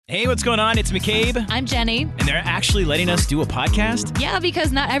Hey, what's going on? It's McCabe. I'm Jenny. And they're actually letting us do a podcast? Yeah,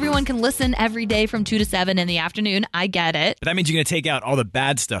 because not everyone can listen every day from 2 to 7 in the afternoon. I get it. But that means you're going to take out all the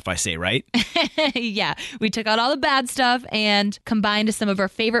bad stuff I say, right? Yeah, we took out all the bad stuff and combined some of our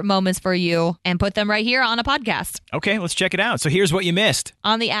favorite moments for you and put them right here on a podcast. Okay, let's check it out. So here's what you missed.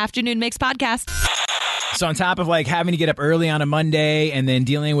 On the Afternoon Mix podcast. So on top of like having to get up early on a Monday and then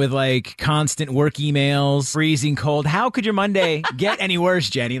dealing with like constant work emails, freezing cold, how could your Monday get any worse,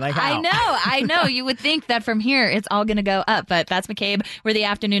 Jenny? Like how? I know. You would think that from here it's all going to go up, but that's McCabe. We're the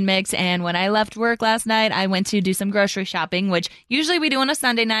Afternoon Mix, and when I left work last night, I went to do some grocery shopping, which usually we do on a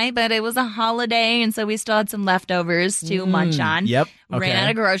Sunday night, but it was a holiday, and so we still had some leftovers to munch on. Yep. Okay. Ran out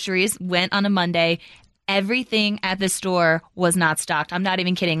of groceries, went on a Monday. Everything at the store was not stocked. I'm not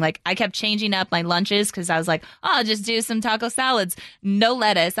even kidding. Like, I kept changing up my lunches because I was like, oh, I'll just do some taco salads. No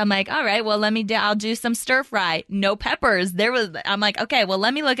lettuce. I'm like, all right, well, I'll do some stir fry. No peppers. I'm like, okay, well,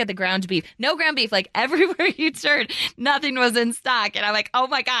 let me look at the ground beef. No ground beef. Like, everywhere you turned, nothing was in stock. And I'm like, oh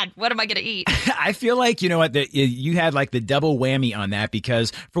my God, what am I going to eat? I feel like, you know what, you had like the double whammy on that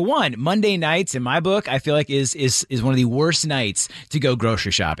because for one, Monday nights in my book, I feel like is one of the worst nights to go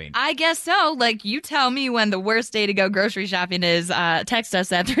grocery shopping. I guess so. Like, you tell me when the worst day to go grocery shopping is. Text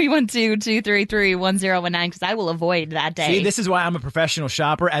us at 312-233-1019 because I will avoid that day. See, this is why I'm a professional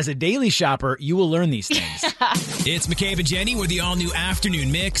shopper. As a daily shopper, you will learn these things. It's McCabe and Jenny with the all-new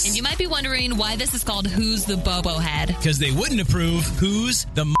Afternoon Mix. And you might be wondering why this is called Who's the Bobo Head? Because they wouldn't approve Who's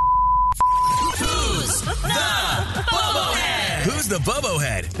the Who's the Bobo Head? Who's the Bobo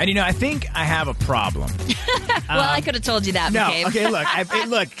Head? And you know, I think I have a problem. Well, I could have told you that, No, McCabe. okay,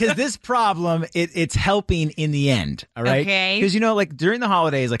 look, because this problem, it's helping in the end, all right? Okay. Because, you know, like during the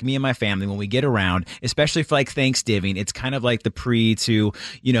holidays, like me and my family, when we get around, especially for like Thanksgiving, it's kind of like the pre to,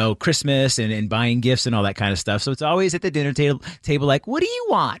 you know, Christmas and buying gifts and all that kind of stuff. So it's always at the dinner table like, what do you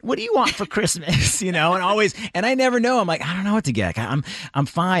want? What do you want for Christmas? You know, and I never know. I'm like, I don't know what to get. I'm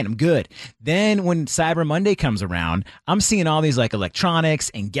fine. I'm good. Then when Cyber Monday comes around, I'm seeing all these like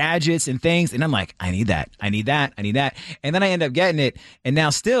electronics and gadgets and things. And I'm like, I need that. I need that. I need that. And then I end up getting it. And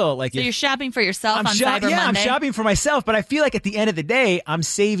now still like, So you're shopping for yourself on Cyber Monday? Yeah, I'm shopping for myself. But I feel like at the end of the day, I'm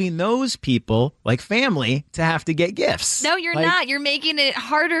saving those people like family to have to get gifts. No, you're not. You're making it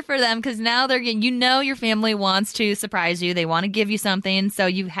harder for them because now your family wants to surprise you. They want to give you something. So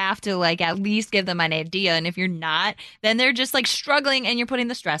you have to like at least give them an idea. And if you're not, then they're just like struggling and you're putting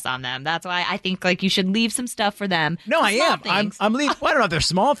the stress on them. That's why I think like you should leave some stuff for them. No, I am. I'm leaving. Well, I don't know if they're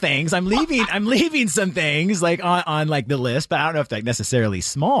small things. I'm leaving some things like on like the list, but I don't know if they're necessarily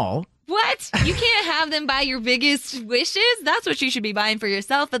small. What? You can't have them buy your biggest wishes? That's what you should be buying for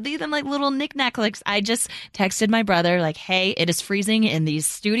yourself, but leave them like little knick-knack clicks. I just texted my brother like, hey, it is freezing in these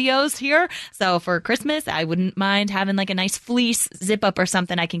studios here. So for Christmas, I wouldn't mind having like a nice fleece zip up or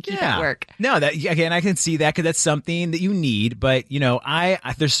something I can keep at work. No, that again, I can see that because that's something that you need. But, you know, I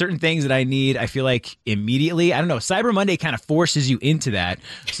there's certain things that I need, I feel like immediately. I don't know. Cyber Monday kind of forces you into that.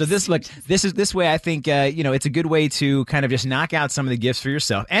 So this way, I think, you know, it's a good way to kind of just knock out some of the gifts for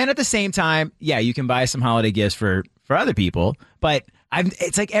yourself. And at the same time, yeah, you can buy some holiday gifts for other people, but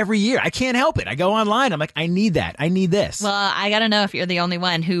it's like every year. I can't help it. I go online. I'm like, I need that. I need this. Well, I got to know if you're the only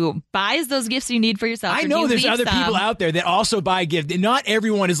one who buys those gifts you need for yourself. I know there's other people out there that also buy gifts. Not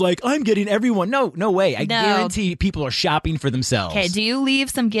everyone is like, I'm getting everyone. No way. I guarantee people are shopping for themselves. Okay, do you leave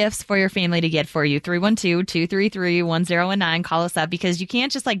some gifts for your family to get for you? 312-233-1019. Call us up because you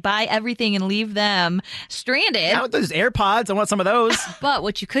can't just like buy everything and leave them stranded. Yeah, with those AirPods, I want some of those. But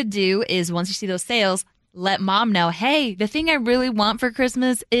what you could do is once you see those sales, let mom know, hey, the thing I really want for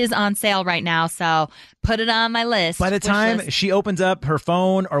Christmas is on sale right now, so put it on my list. By the time she opens up her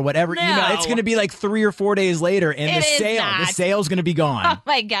phone or whatever email, it's going to be like 3 or 4 days later, and the sale's going to be gone. Oh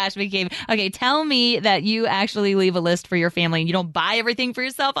my gosh, McCabe. Okay, tell me that you actually leave a list for your family and you don't buy everything for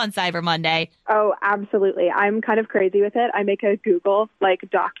yourself on Cyber Monday. Oh, absolutely. I'm kind of crazy with it. I make a Google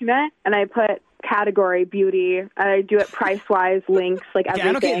document and I put category beauty. I do it price-wise, links, like everything.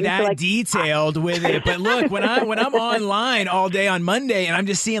 I don't get that detailed with it, but look, when I'm online all day on Monday and I'm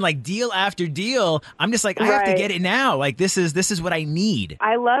just seeing like deal after deal, I'm just like, I have to get it now. Like this is what I need.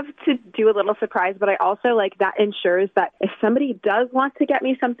 I love to do a little surprise, but I also like that ensures that if somebody does want to get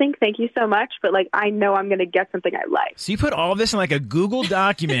me something, thank you so much, but like I know I'm going to get something I like. So you put all of this in like a Google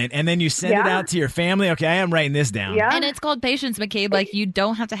document and then you send it out to your family. Okay, I am writing this down. Yeah. And it's called patience, McCabe. Like you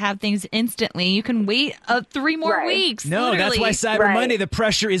don't have to have things instantly. You can wait 3 more weeks. No, literally. That's why Cyber Monday, the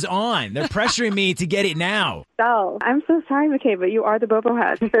pressure is on. They're pressuring me to get it now. So I'm so sorry, McCabe, but you are the bobo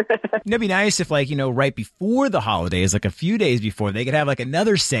head. It'd be nice if, like, you know, right before the holidays, like a few days before, they could have like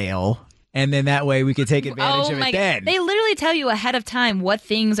another sale. and then that way we could take advantage of it then. They literally tell you ahead of time what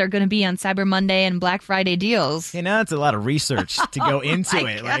things are going to be on Cyber Monday and Black Friday deals. You know, it's a lot of research to go into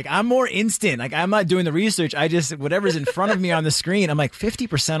it. God. Like, I'm more instant. Like, I'm not doing the research. I just, whatever's in front of me on the screen, I'm like,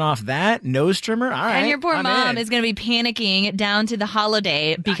 50% off that nose trimmer? All right. And your poor I'm mom in. is going to be panicking down to the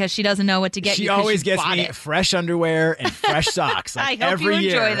holiday because she doesn't know what to get you. She 'cause always you gets bought me it. fresh underwear and fresh socks. I Like, hope every you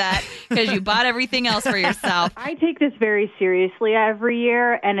enjoy year. that because you bought everything else for yourself. I take this very seriously every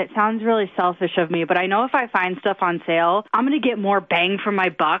year, and it sounds really selfish of me, but I know if I find stuff on sale, I'm going to get more bang for my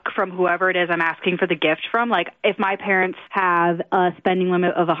buck from whoever it is I'm asking for the gift from. Like, if my parents have a spending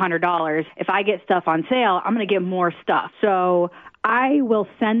limit of $100, if I get stuff on sale, I'm going to get more stuff. So I will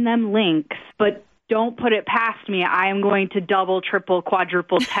send them links, but don't put it past me. I am going to double, triple,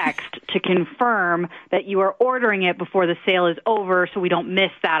 quadruple text to confirm that you are ordering it before the sale is over so we don't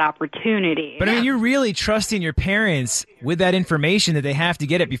miss that opportunity. But I mean, you're really trusting your parents with that information that they have to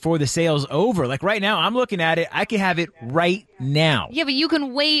get it before the sale's over. Like right now, I'm looking at it. I can have it right now. Yeah, but you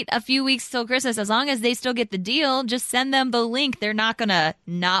can wait a few weeks till Christmas. As long as they still get the deal, just send them the link. They're not going to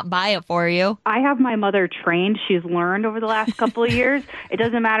not buy it for you. I have my mother trained. She's learned over the last couple of years. It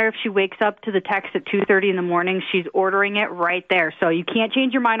doesn't matter if she wakes up to the text at 2:30 in the morning. She's ordering it right there. So you can't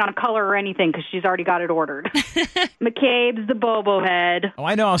change your mind on color or anything because she's already got it ordered. McCabe's the Bobo Head. Oh,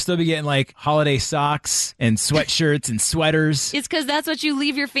 I know I'll still be getting like holiday socks and sweatshirts and sweaters. It's because that's what you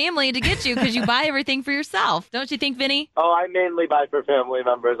leave your family to get you because you buy everything for yourself. Don't you think, Vinny? Oh, I mainly buy for family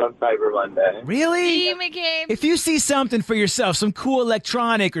members on Cyber Monday. Really? See, McCabe? If you see something for yourself, some cool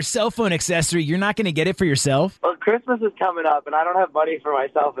electronic or cell phone accessory, you're not going to get it for yourself? Well, Christmas is coming up, and I don't have money for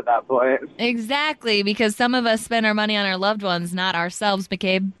myself at that point. Exactly, because some of us spend our money on our loved ones, not ourselves,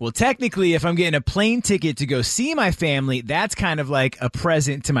 McCabe. Well, technically, if I'm getting a plane ticket to go see my family, that's kind of like a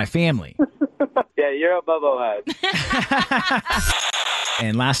present to my family. Yeah, you're a Bobo Head.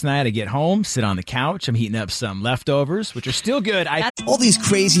 And last night I get home, sit on the couch, I'm heating up some leftovers, which are still good. All these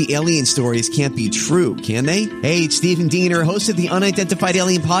crazy alien stories can't be true, can they? Hey, it's Stephen Diener, host of the Unidentified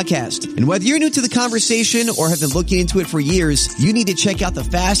Alien Podcast. And whether you're new to the conversation or have been looking into it for years, you need to check out the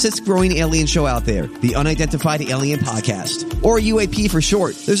fastest growing alien show out there, the Unidentified Alien Podcast, or UAP for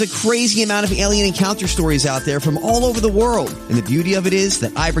short. There's a crazy amount of alien encounter stories out there from all over the world. And the beauty of it is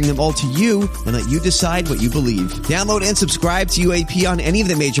that I bring them all to you and let you decide what you believe. Download and subscribe to UAP on any of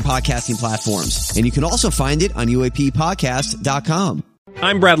the major podcasting platforms. And you can also find it on UAPpodcast.com.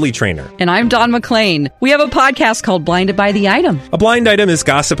 I'm Bradley Trainer. And I'm Don McClain. We have a podcast called Blinded by the Item. A blind item is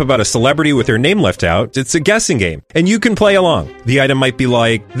gossip about a celebrity with their name left out. It's a guessing game, and you can play along. The item might be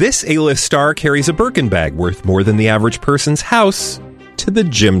like, this A-list star carries a Birkin bag worth more than the average person's house to the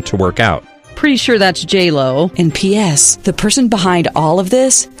gym to work out. Pretty sure that's J-Lo. And P.S. the person behind all of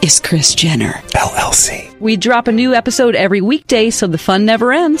this is Kris Jenner, LLC. We drop a new episode every weekday so the fun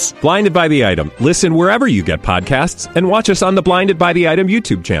never ends. Blinded by the Item. Listen wherever you get podcasts and watch us on the Blinded by the Item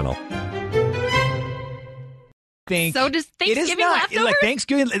YouTube channel. So does Thanksgiving it is not. leftovers? Like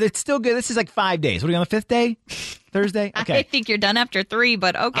Thanksgiving, it's still good. This is like 5 days. What are we on the 5th day? Thursday? Okay. I think you're done after 3,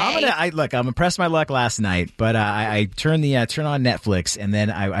 but okay. I'm gonna press my luck last night, but I turned turn on Netflix, and then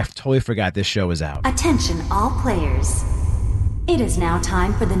I totally forgot this show was out. Attention all players. It is now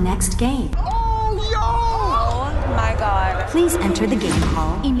time for the next game. Oh my God. Please enter the game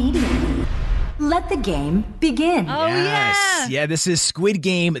hall immediately. Let the game begin. Oh, yes. Yeah, this is Squid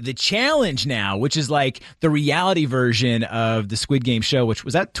Game The Challenge now, which is like the reality version of the Squid Game show, which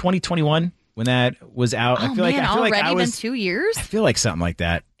was that 2021 when that was out. Oh, man, already been 2 years? I feel like something like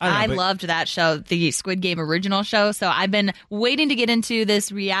that. I loved that show, the Squid Game original show. So I've been waiting to get into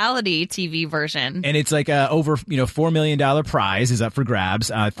this reality TV version. And it's like over $4 million prize is up for grabs.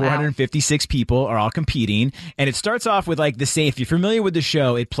 456 people are all competing, and it starts off with like the same. If you're familiar with the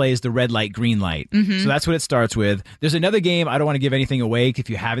show, it plays the red light, green light. Mm-hmm. So that's what it starts with. There's another game. I don't want to give anything away if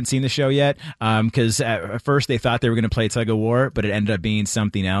you haven't seen the show yet, because at first they thought they were going to play tug of war, but it ended up being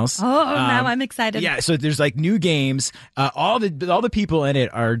something else. Oh, now I'm excited. Yeah. So there's like new games. All the people in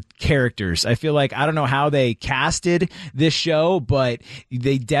it are characters. I feel like I don't know how they casted this show, but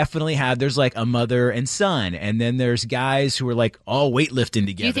they definitely have. There's like a mother and son, and then there's guys who are like all weightlifting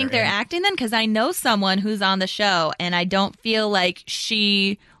together. Do you think they're acting then? Because I know someone who's on the show, and I don't feel like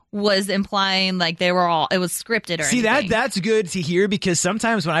she was implying like they were all, it was scripted or anything. See, that's good to hear, because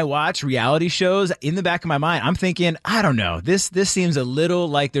sometimes when I watch reality shows, in the back of my mind, I'm thinking, I don't know, this seems a little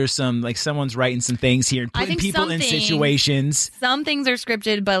like there's some, like someone's writing some things here and putting people in situations. Some things are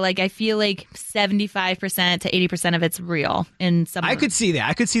scripted, but like I feel like 75% to 80% of it's real. In some, I could see that.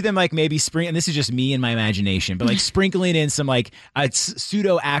 I could see them like maybe and this is just me and my imagination, but like sprinkling in some like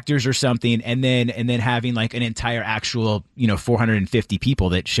pseudo actors or something, and then having like an entire actual 450 people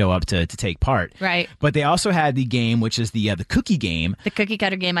that show show up to take part. Right. But they also had the game, which is the cookie game. The cookie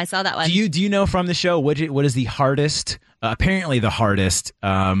cutter game. I saw that one. Do you know from the show what is the hardest? Apparently, the hardest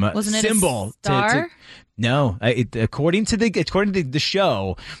Wasn't it symbol a star? No, according to the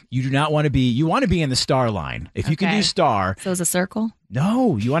show, you do not want to be. You want to be in the star line. If you can do star, so it's a circle.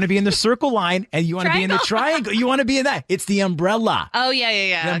 No, you want to be in the circle line, and you want to be in the triangle. You want to be in that. It's the umbrella. Oh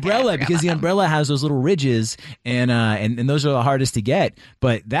yeah. The umbrella, because the umbrella has those little ridges, and those are the hardest to get.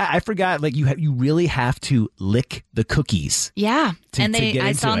 But that I forgot. Like you really have to lick the cookies. Yeah, and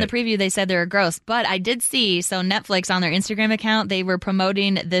I saw in the it. preview they said they were gross, but I did see. So Netflix on their Instagram account, they were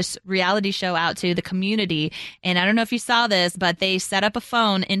promoting this reality show out to the community, and I don't know if you saw this, but they set up a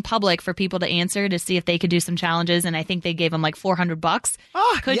phone in public for people to answer to see if they could do some challenges, and I think they gave them like $400.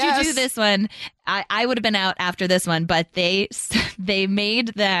 Could you do this one? I would have been out after this one, but they made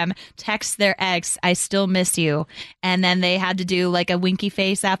them text their ex, "I still miss you," and then they had to do like a winky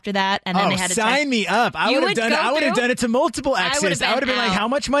face after that, and then they had to sign me up. I would have done it to multiple exes. I would have been like, "How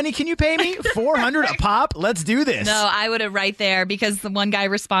much money can you pay me? $400 a pop? Let's do this." No, I would have right there because the one guy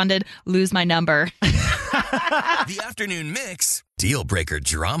responded, "Lose my number." The afternoon mix. Deal breaker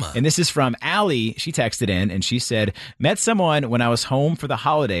drama. And this is from Allie. She texted in and she said, "Met someone when I was home for the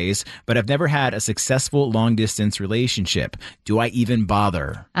holidays, but I've never had a successful long distance relationship. Do I even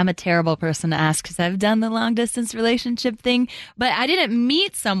bother?" I'm a terrible person to ask because I've done the long distance relationship thing, but I didn't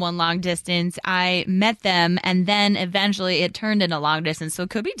meet someone long distance. I met them and then eventually it turned into long distance. So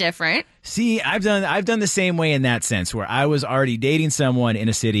it could be different. See, I've done the same way in that sense where I was already dating someone in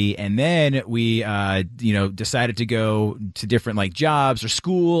a city and then we, decided to go to different like jobs or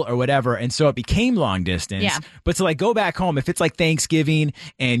school or whatever. And so it became long distance. Yeah. But to like go back home, if it's like Thanksgiving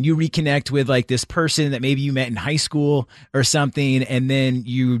and you reconnect with like this person that maybe you met in high school or something, and then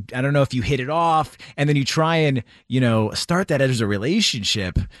I don't know if you hit it off and then you try and, start that as a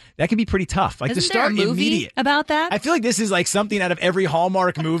relationship, that can be pretty tough. Like Isn't to start there a movie immediate about that? I feel like this is like something out of every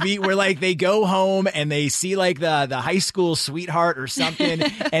Hallmark movie where like they go home and they see like the high school sweetheart or something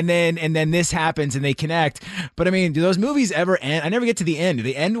and then this happens and they connect. But I mean, do those movies ever end? I never get to the end. Do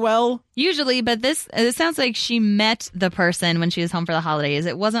they end well? Usually, but it sounds like she met the person when she was home for the holidays.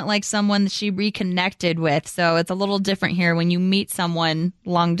 It wasn't like someone that she reconnected with. So it's a little different here when you meet someone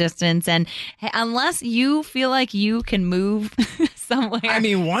long distance. And unless you feel like you can move somewhere. I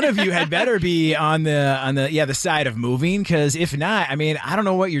mean, one of you had better be on the side of moving, because if not, I mean, I don't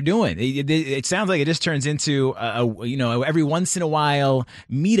know what you're doing. It sounds like it just turns into every once in a while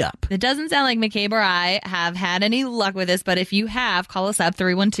meetup. It doesn't sound like McCabe or I have had any luck with this, but if you have, call us up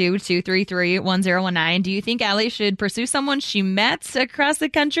 312-233-1019. Do you think Allie should pursue someone she met across the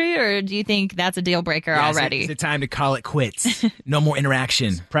country, or do you think that's a deal breaker already? It's the time to call it quits. No more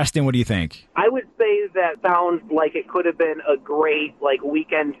interaction. Preston, what do you think? I would say that sounds like it could have been a great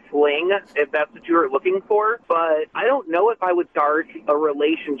weekend fling if that's what you were looking for, but I don't know if I would start a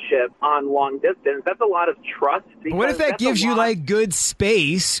relationship on long distance. That's a lot of trust. But what if that gives you good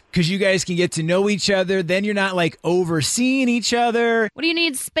space because you guys can get to know each other, then you're not overseeing each other? What do you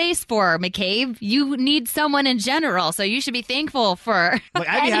need space for, McCabe? You need someone in general, so you should be thankful for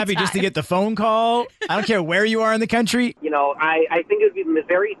I'd be happy just to get the phone call. I don't care where you are in the country. I think it would be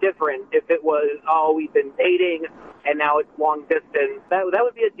very different if it was, we've been dating and now it's long distance. That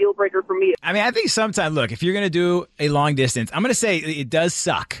would be a deal breaker for me. I mean, I think sometimes, look, if you're going to do a long distance, I'm going to say it does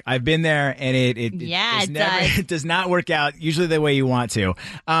suck. I've been there, and it does not work out usually the way you want to.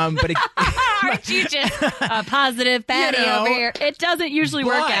 But aren't you just a positive Patty over here? It doesn't usually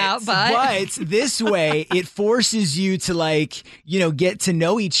work out, but this way it forces you to get to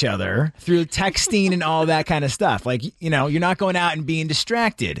know each other through texting and all that kind of stuff. You're not going out and being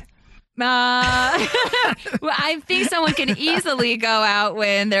distracted. Well, I think someone can easily go out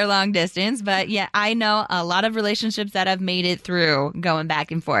when they're long distance, but yeah, I know a lot of relationships that have made it through going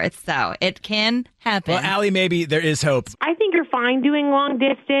back and forth, so it can happen. Well, Allie, maybe there is hope. I think you're fine doing long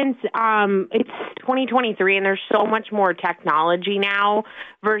distance. It's 2023 and there's so much more technology now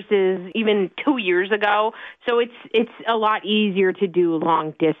versus even 2 years ago. So it's a lot easier to do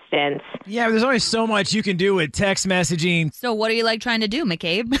long distance. Yeah, but there's only so much you can do with text messaging. So what are you trying to do,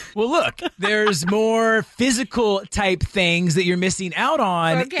 McCabe? Well, look, there's more physical type things that you're missing out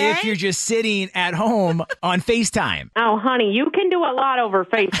on if you're just sitting at home on FaceTime. Oh, honey, you can do a lot over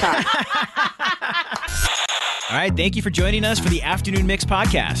FaceTime. All right, thank you for joining us for the Afternoon Mix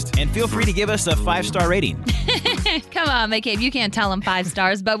podcast. And feel free to give us a 5-star rating. Come on, McCabe, you can't tell them 5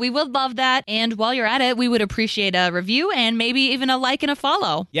 stars, but we would love that. And while you're at it, we would appreciate a review and maybe even a like and a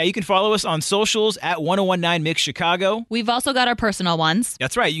follow. Yeah, you can follow us on socials at 1019 Mix Chicago. We've also got our personal ones.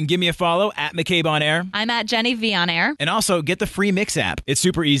 That's right. You can give me a follow at McCabe on Air. I'm at Jenny V on Air. And also get the free Mix app. It's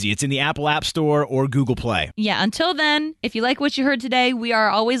super easy. It's in the Apple App Store or Google Play. Yeah, until then, if you like what you heard today, we are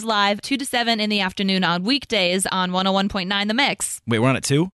always live 2 to 7 in the afternoon on weekdays on 101.9 The Mix. Wait, we're on at 2?